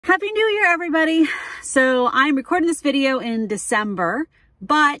Happy New Year, everybody. So I'm recording this video in December,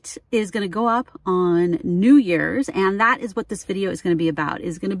 but it is going to go up on New Year's. And that is what this video is going to be about.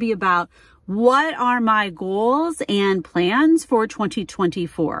 It's going to be about what are my goals and plans for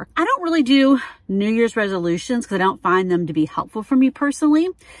 2024. I don't really do New Year's resolutions because I don't find them to be helpful for me personally.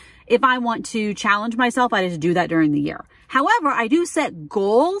 If I want to challenge myself, I just do that during the year. However, I do set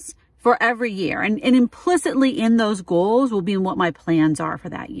goals for every year, and implicitly in those goals will be what my plans are for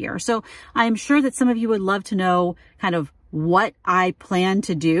that year. So I'm sure that some of you would love to know kind of what I plan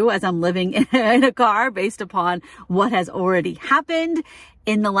to do as I'm living in a car based upon what has already happened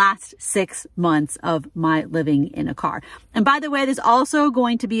in the last 6 months of my living in a car. And by the way, there's also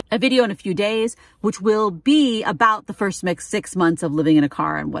going to be a video in a few days, which will be about the first 6 months of living in a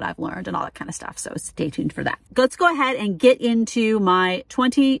car and what I've learned and all that kind of stuff. So stay tuned for that. Let's go ahead and get into my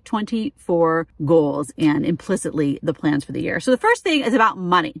 2024 goals and implicitly the plans for the year. So the first thing is about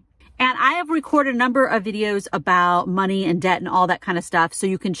money. And I have recorded a number of videos about money and debt and all that kind of stuff. So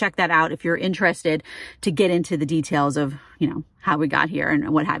you can check that out if you're interested to get into the details of, how we got here and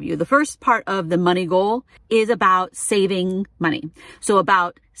what have you. The first part of the money goal is about saving money. So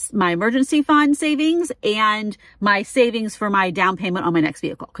about my emergency fund savings and my savings for my down payment on my next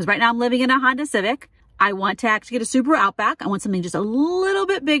vehicle. Because right now I'm living in a Honda Civic. I want to actually get a Subaru Outback. I want something just a little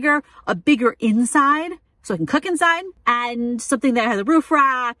bit bigger, a bigger inside, so I can cook inside, and something that has a roof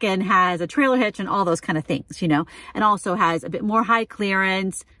rack and has a trailer hitch and all those kind of things, and also has a bit more high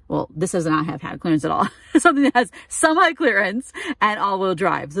clearance. Well, this does not have high clearance at all. Something that has some high clearance and all-wheel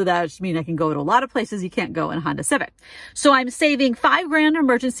drive. So that just means I can go to a lot of places you can't go in a Honda Civic. So I'm saving $5,000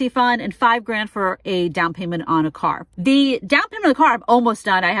 emergency fund and $5,000 for a down payment on a car. The down payment on the car, I'm almost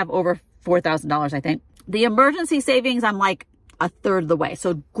done. I have over $4,000, I think. The emergency savings, I'm like a third of the way.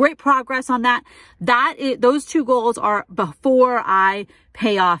 So great progress on that. Those two goals are before I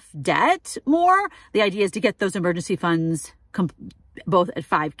pay off debt more. The idea is to get those emergency funds both at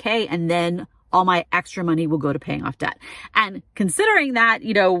 $5,000, and then all my extra money will go to paying off debt. And considering that,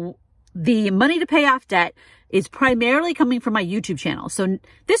 the money to pay off debt is primarily coming from my YouTube channel. So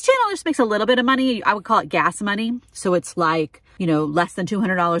this channel just makes a little bit of money. I would call it gas money. So it's like, less than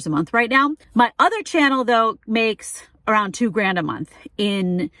 $200 a month right now. My other channel though makes around $2,000 a month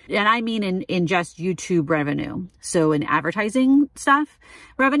in just YouTube revenue. So in advertising stuff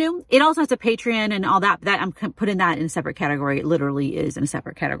revenue. It also has a Patreon and all that, but that I'm putting that in a separate category. It literally is in a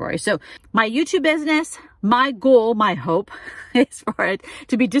separate category. So my YouTube business, my goal, my hope is for it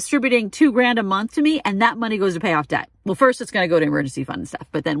to be distributing $2,000 a month to me. And that money goes to pay off debt. Well, first it's going to go to emergency fund and stuff,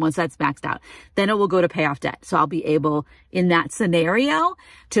 but then once that's maxed out, then it will go to pay off debt. So I'll be able in that scenario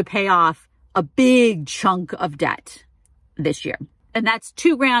to pay off a big chunk of debt this year. And that's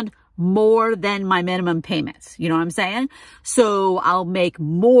 $2,000 more than my minimum payments. You know what I'm saying? So I'll make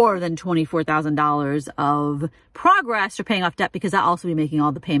more than $24,000 of progress for paying off debt because I'll also be making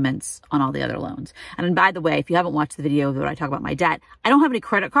all the payments on all the other loans. And by the way, if you haven't watched the video where I talk about my debt, I don't have any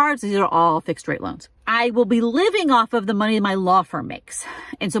credit cards. These are all fixed rate loans. I will be living off of the money my law firm makes.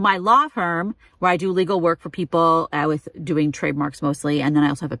 And so my law firm, where I do legal work for people with doing trademarks mostly, and then I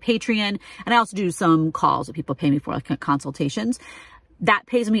also have a Patreon, and I also do some calls that people pay me for, like consultations. That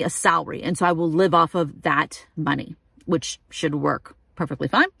pays me a salary. And so I will live off of that money, which should work perfectly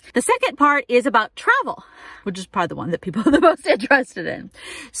fine. The second part is about travel, which is probably the one that people are the most interested in.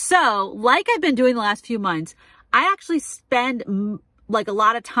 So like I've been doing the last few months, I actually spend like a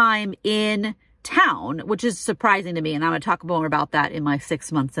lot of time in town, which is surprising to me. And I'm going to talk more about that in my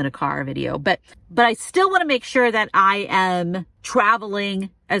 6 months in a car video. But I still want to make sure that I am traveling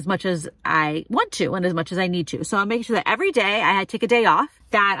as much as I want to and as much as I need to. So I'll make sure that every day I take a day off,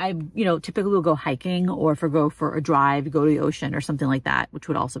 that I, typically will go hiking, or go for a drive, go to the ocean or something like that, which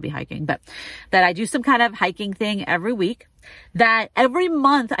would also be hiking, but that I do some kind of hiking thing every week. That every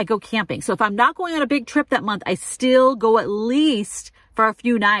month I go camping. So if I'm not going on a big trip that month, I still go at least for a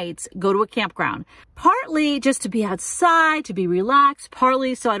few nights, go to a campground. Partly just to be outside, to be relaxed,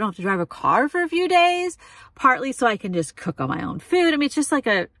 partly so I don't have to drive a car for a few days, partly so I can just cook all my own food. I mean, it's just like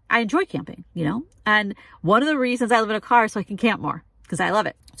I enjoy camping, and one of the reasons I live in a car is so I can camp more because I love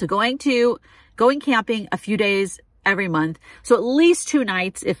it. So going camping a few days every month. So at least 2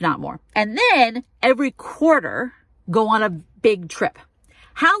 nights, if not more. And then every quarter, go on a big trip.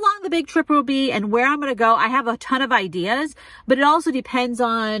 How long the big trip will be and where I'm going to go, I have a ton of ideas, but it also depends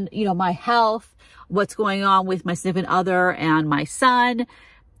on, my health, what's going on with my significant other and my son,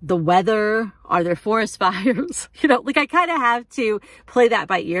 the weather, are there forest fires? I kind of have to play that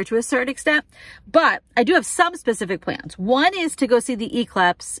by ear to a certain extent, but I do have some specific plans. One is to go see the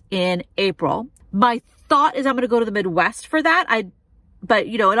eclipse in April. My thought is I'm going to go to the Midwest for that. I but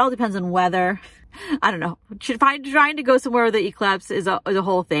you know, it all depends on weather. I don't know. Trying to go somewhere where the eclipse is a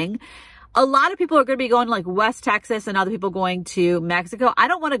whole thing. A lot of people are going to be going to like West Texas and other people going to Mexico. I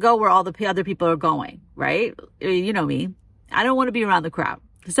don't want to go where all the other people are going, right? You know me. I don't want to be around the crowd.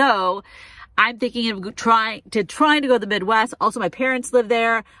 So I'm thinking of trying to go to the Midwest. Also, my parents live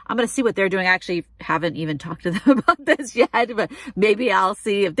there. I'm going to see what they're doing. I actually haven't even talked to them about this yet, but maybe I'll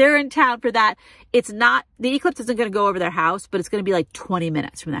see if they're in town for that. The eclipse isn't going to go over their house, but it's going to be like 20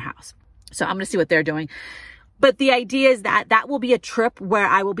 minutes from their house. So I'm going to see what they're doing. But the idea is that that will be a trip where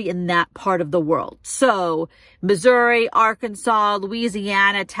I will be in that part of the world. So Missouri, Arkansas,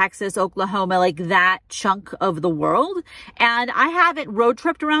 Louisiana, Texas, Oklahoma, like that chunk of the world. And I haven't road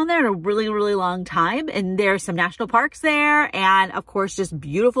tripped around there in a really, really long time. And there's some national parks there. And of course, just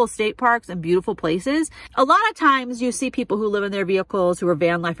beautiful state parks and beautiful places. A lot of times you see people who live in their vehicles, who are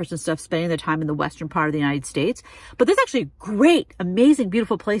van lifers and stuff, spending their time in the western part of the United States. But there's actually great, amazing,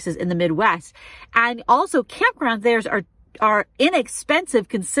 beautiful places in the Midwest. And also campgrounds there are inexpensive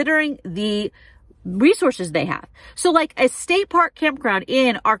considering the resources they have. So like a state park campground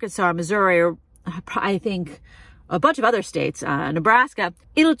in Arkansas, Missouri, or I think a bunch of other states, Nebraska,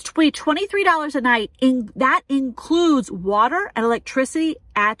 it'll be $23 a night. That includes water and electricity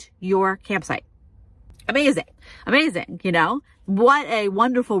at your campsite. Amazing. Amazing. You know, what a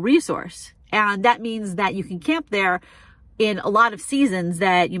wonderful resource. And that means that you can camp there in a lot of seasons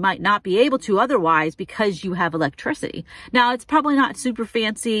that you might not be able to otherwise because you have electricity. Now, it's probably not super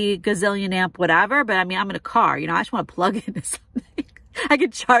fancy, gazillion amp, whatever, but I mean, I'm in a car, you know, I just want to plug into something. I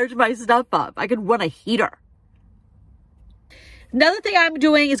could charge my stuff up. I could run a heater. Another thing I'm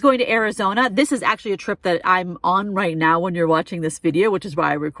doing is going to Arizona. This is actually a trip that I'm on right now when you're watching this video, which is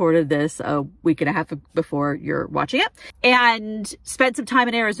why I recorded this a week and a half before you're watching it. And spend some time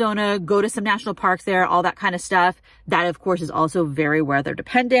in Arizona, go to some national parks there, all that kind of stuff. That, of course, is also very weather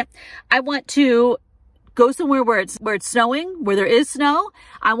dependent. I want to go somewhere where it's snowing, where there is snow.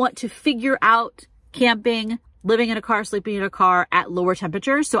 I want to figure out camping, living in a car, sleeping in a car at lower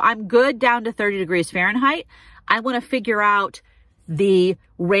temperatures. So I'm good down to 30 degrees Fahrenheit. I want to figure out the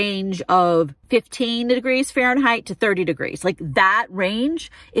range of 15 degrees Fahrenheit to 30 degrees, like that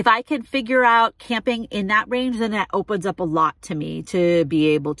range. If I can figure out camping in that range, then that opens up a lot to me to be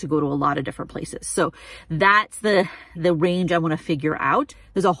able to go to a lot of different places. So that's the range I want to figure out.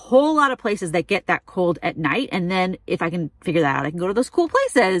 There's a whole lot of places that get that cold at night. And then if I can figure that out, I can go to those cool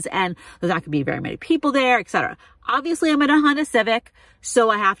places and there's not going to be very many people there, etc. Obviously, I'm in a Honda Civic, so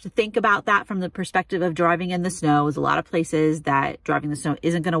I have to think about that from the perspective of driving in the snow. There's a lot of places that driving in the snow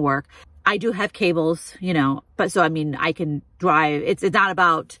isn't going to work. I do have cables, you know, but so, I mean, I can drive. It's not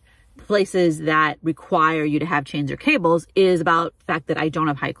about places that require you to have chains or cables. It is about the fact that I don't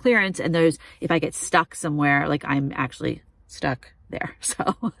have high clearance. And if I get stuck somewhere, like I'm actually stuck there.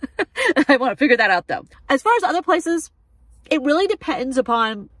 So I want to figure that out though. As far as other places, it really depends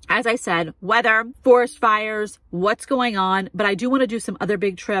upon, as I said, weather, forest fires, what's going on. But I do want to do some other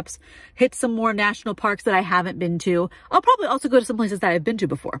big trips, hit some more national parks that I haven't been to. I'll probably also go to some places that I've been to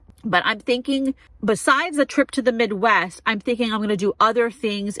before. But I'm thinking, besides a trip to the Midwest, I'm thinking I'm going to do other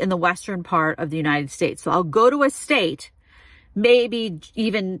things in the western part of the United States. So I'll go to a state, maybe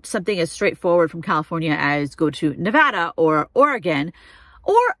even something as straightforward from California as go to Nevada or Oregon,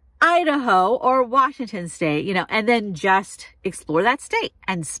 or Idaho or Washington State, you know, and then just explore that state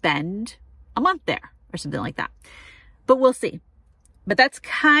and spend a month there or something like that. But we'll see. But that's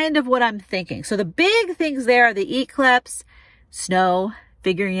kind of what I'm thinking. So the big things there are the eclipse, snow,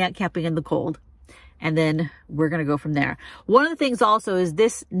 figuring out camping in the cold, and then we're going to go from there. One of the things also is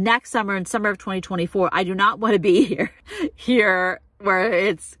this next summer, in summer of 2024, I do not want to be here where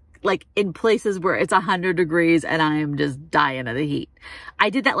it's like in places where it's 100 degrees and I am just dying of the heat. I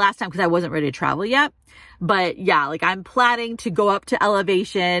did that last time because I wasn't ready to travel yet. But yeah, like I'm planning to go up to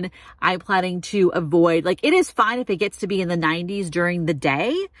elevation. I'm planning to avoid, like it is fine if it gets to be in the 90s during the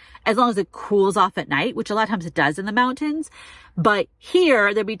day, as long as it cools off at night, which a lot of times it does in the mountains. But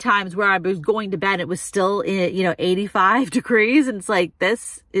here, there'd be times where I was going to bed, it was still, 85 degrees. And it's like,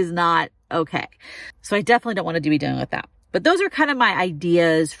 this is not okay. So I definitely don't want to be dealing with that. But those are kind of my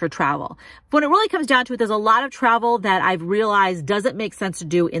ideas for travel. When it really comes down to it, there's a lot of travel that I've realized doesn't make sense to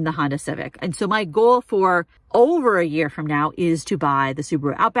do in the Honda Civic. And so my goal for over a year from now is to buy the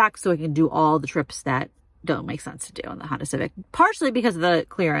Subaru Outback so I can do all the trips that don't make sense to do in the Honda Civic. Partially because of the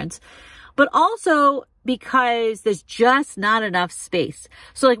clearance, but also because there's just not enough space.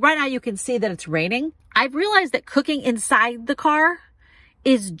 So like right now you can see that it's raining. I've realized that cooking inside the car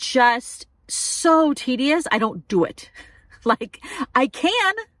is just so tedious. I don't do it. Like I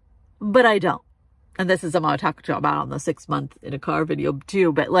can, but I don't. and this is something I'll talk about on the 6-month in a car video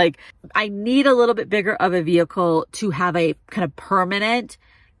too, but like I need a little bit bigger of a vehicle to have a kind of permanent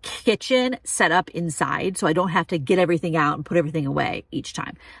kitchen set up inside so I don't have to get everything out and put everything away each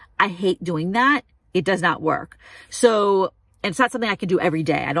time. I hate doing that. It does not work. So, and it's not something I can do every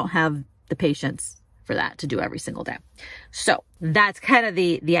day. I don't have the patience for that to do every single day. So that's kind of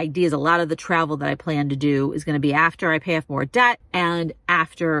the ideas. A lot of the travel that I plan to do is going to be after I pay off more debt and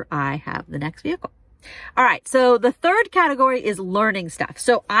after I have the next vehicle. All right. So the third category is learning stuff.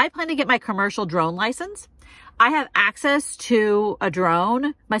 So I plan to get my commercial drone license. I have access to a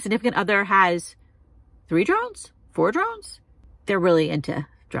drone. My significant other has 3 drones, 4 drones. They're really into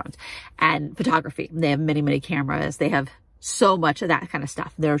drones and photography. They have many, many cameras. They have so much of that kind of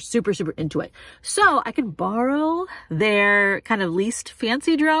stuff. They're super, super into it. So I can borrow their kind of least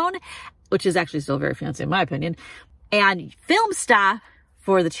fancy drone, which is actually still very fancy in my opinion, and film stuff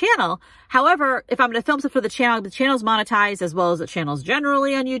for the channel. However, if I'm going to film stuff for the channel is monetized as well as the channels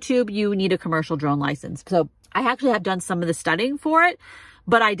generally on YouTube, you need a commercial drone license. So I actually have done some of the studying for it,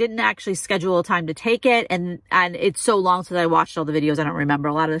 but I didn't actually schedule a time to take it. And it's so long since I watched all the videos, I don't remember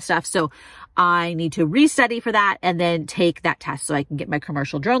a lot of the stuff. So I need to restudy for that and then take that test so I can get my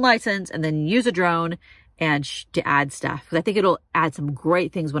commercial drone license and then use a drone and to add stuff. I think it'll add some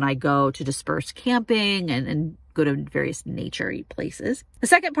great things when I go to disperse camping and go to various nature places. The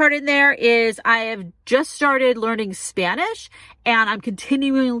second part in there is I have just started learning Spanish and I'm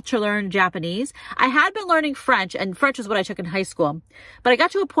continuing to learn Japanese. I had been learning French, and French was what I took in high school, but I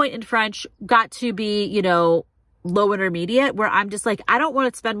got to a point in French, got to be, you know, low intermediate, where I'm just like, I don't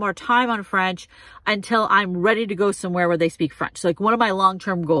want to spend more time on French until I'm ready to go somewhere where they speak French. So like one of my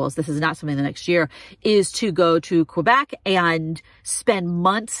long-term goals, this is not something the next year, is to go to Quebec and spend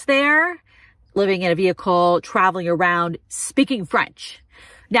months there, living in a vehicle, traveling around, speaking French.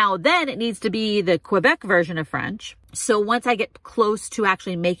 Now, then it needs to be the Quebec version of French. So once I get close to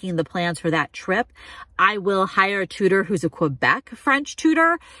actually making the plans for that trip, I will hire a tutor who's a Quebec French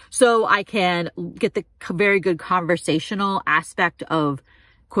tutor so I can get the very good conversational aspect of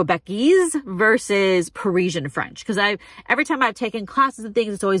Quebecese versus Parisian French. Because every time I've taken classes and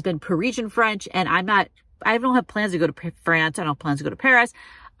things, it's always been Parisian French, and I don't have plans to go to France. I don't have plans to go to Paris.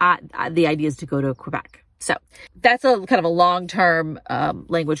 The idea is to go to Quebec. So that's a kind of a long-term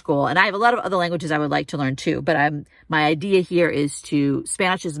language goal. And I have a lot of other languages I would like to learn too. But my idea here is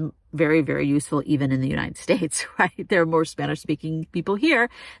Spanish is very, very useful even in the United States, right? There are more Spanish-speaking people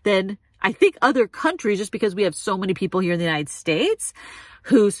here than I think other countries, just because we have so many people here in the United States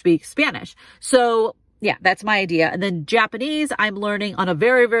who speak Spanish. So yeah, that's my idea. And then Japanese, I'm learning on a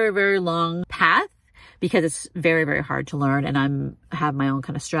very, very, very long path, because it's very, very hard to learn, and I have my own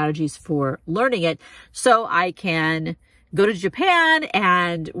kind of strategies for learning it. So I can go to Japan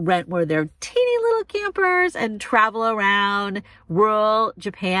and rent one of their teeny little campers and travel around rural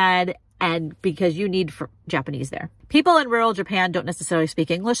Japan, and because you need Japanese there. People in rural Japan don't necessarily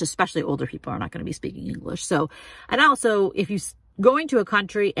speak English, especially older people are not going to be speaking English. So, and also if you going to a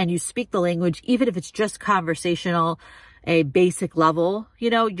country and you speak the language, even if it's just conversational, a basic level,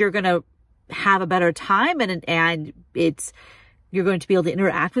 you know, you're going to have a better time, and you're going to be able to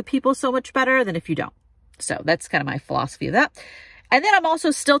interact with people so much better than if you don't. So that's kind of my philosophy of that. And then I'm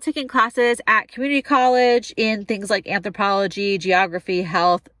also still taking classes at community college in things like anthropology, geography,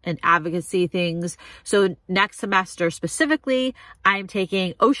 health, and advocacy things. So next semester specifically, I'm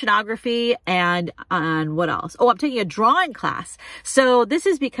taking oceanography and what else? Oh, I'm taking a drawing class. So this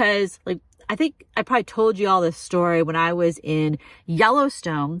is because, like, I think I probably told you all this story. When I was in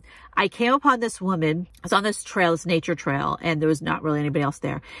Yellowstone, I came upon this woman. I was on this trail, this nature trail, and there was not really anybody else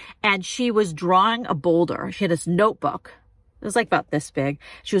there. And she was drawing a boulder. She had this notebook. It was like about this big.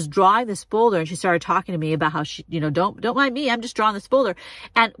 She was drawing this boulder, and she started talking to me about how she, you know, don't mind me. I'm just drawing this boulder.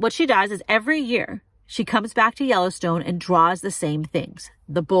 And what she does is every year she comes back to Yellowstone and draws the same things.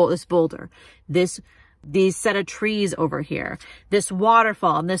 This boulder, these set of trees over here, this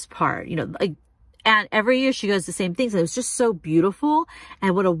waterfall in this part, you know, like, and every year she does the same things. And it was just so beautiful.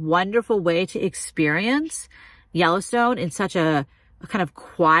 And what a wonderful way to experience Yellowstone in such a kind of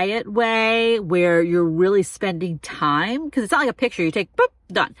quiet way where you're really spending time, because it's not like a picture you take, boop,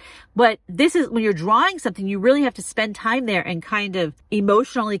 done. But this is when you're drawing something, you really have to spend time there and kind of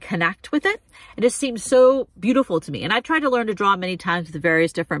emotionally connect with it. It just seems so beautiful to me. And I've tried to learn to draw many times with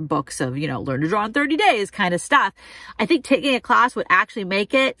various different books of, you know, learn to draw in 30 days kind of stuff. I think taking a class would actually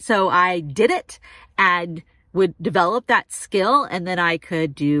make it so I did it and would develop that skill. And then I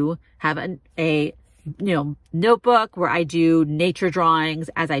could have a you know, notebook where I do nature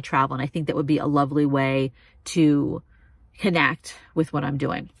drawings as I travel. And I think that would be a lovely way to connect with what I'm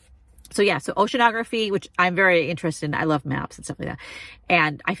doing. So yeah, so oceanography, which I'm very interested in. I love maps and stuff like that.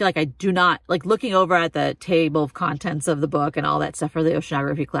 And I feel like I do not, like looking over at the table of contents of the book and all that stuff for the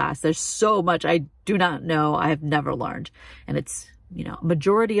oceanography class, there's so much I do not know. I have never learned. And it's, you know,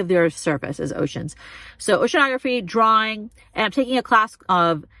 majority of the Earth's surface is oceans. So oceanography, drawing, and I'm taking a class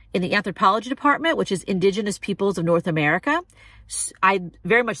in the anthropology department, which is Indigenous Peoples of North America. I'm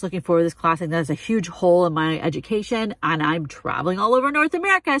very much looking forward to this class. I think that's a huge hole in my education, and I'm traveling all over North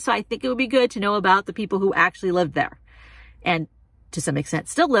America. So I think it would be good to know about the people who actually lived there and to some extent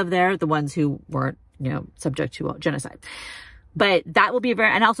still live there, the ones who weren't, you know, subject to genocide. But that will be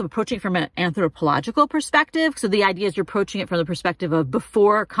and also approaching from an anthropological perspective. So the idea is you're approaching it from the perspective of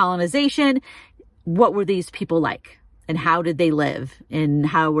before colonization. What were these people like? And how did they live? And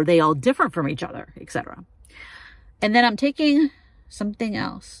how were they all different from each other, etc. And then I'm taking something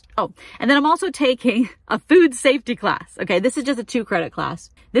else. Oh, and then I'm also taking a food safety class. Okay, this is just a 2-credit class.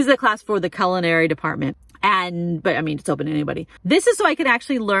 This is a class for the culinary department. But I mean, it's open to anybody. This is so I can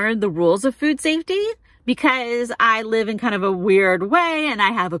actually learn the rules of food safety, because I live in kind of a weird way and I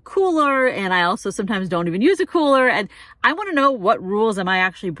have a cooler, and I also sometimes don't even use a cooler, and I want to know what rules am I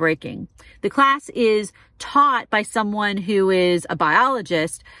actually breaking. The class is taught by someone who is a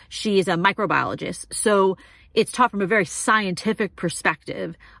biologist. She is a microbiologist. So it's taught from a very scientific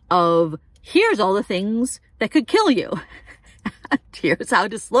perspective of here's all the things that could kill you. Here's how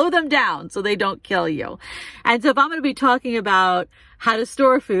to slow them down so they don't kill you. And so if I'm going to be talking about how to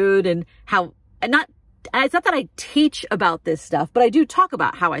store food and it's not that I teach about this stuff, but I do talk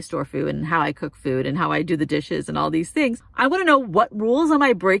about how I store food and how I cook food and how I do the dishes and all these things. I want to know what rules am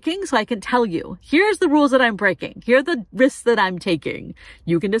I breaking so I can tell you, here's the rules that I'm breaking. Here are the risks that I'm taking.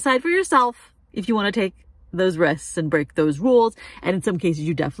 You can decide for yourself if you want to take those risks and break those rules. And in some cases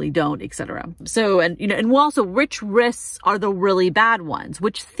you definitely don't, etc. So, and we'll also, which risks are the really bad ones?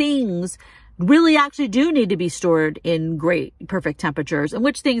 Which things really actually do need to be stored in great, perfect temperatures, and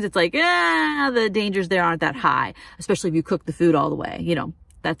which things it's like, the dangers there aren't that high, especially if you cook the food all the way. You know,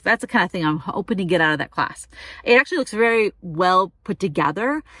 that's the kind of thing I'm hoping to get out of that class. It actually looks very well put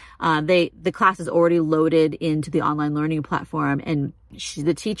together. The class is already loaded into the online learning platform, and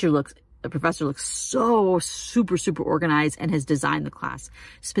the professor looks so super organized and has designed the class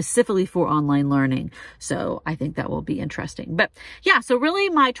specifically for online learning. So I think that will be interesting. But yeah, so really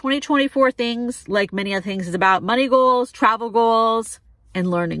my 2024 things, like many other things, is about money goals, travel goals, and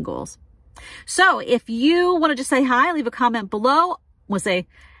learning goals. So if you want to just say hi, leave a comment below. We'll say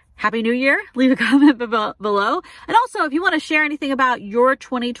Happy New Year. Leave a comment below. And also, if you want to share anything about your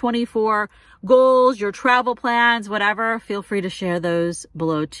 2024 goals, your travel plans, whatever, feel free to share those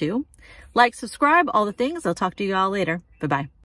below too. Like, subscribe, all the things. I'll talk to you all later. Bye-bye.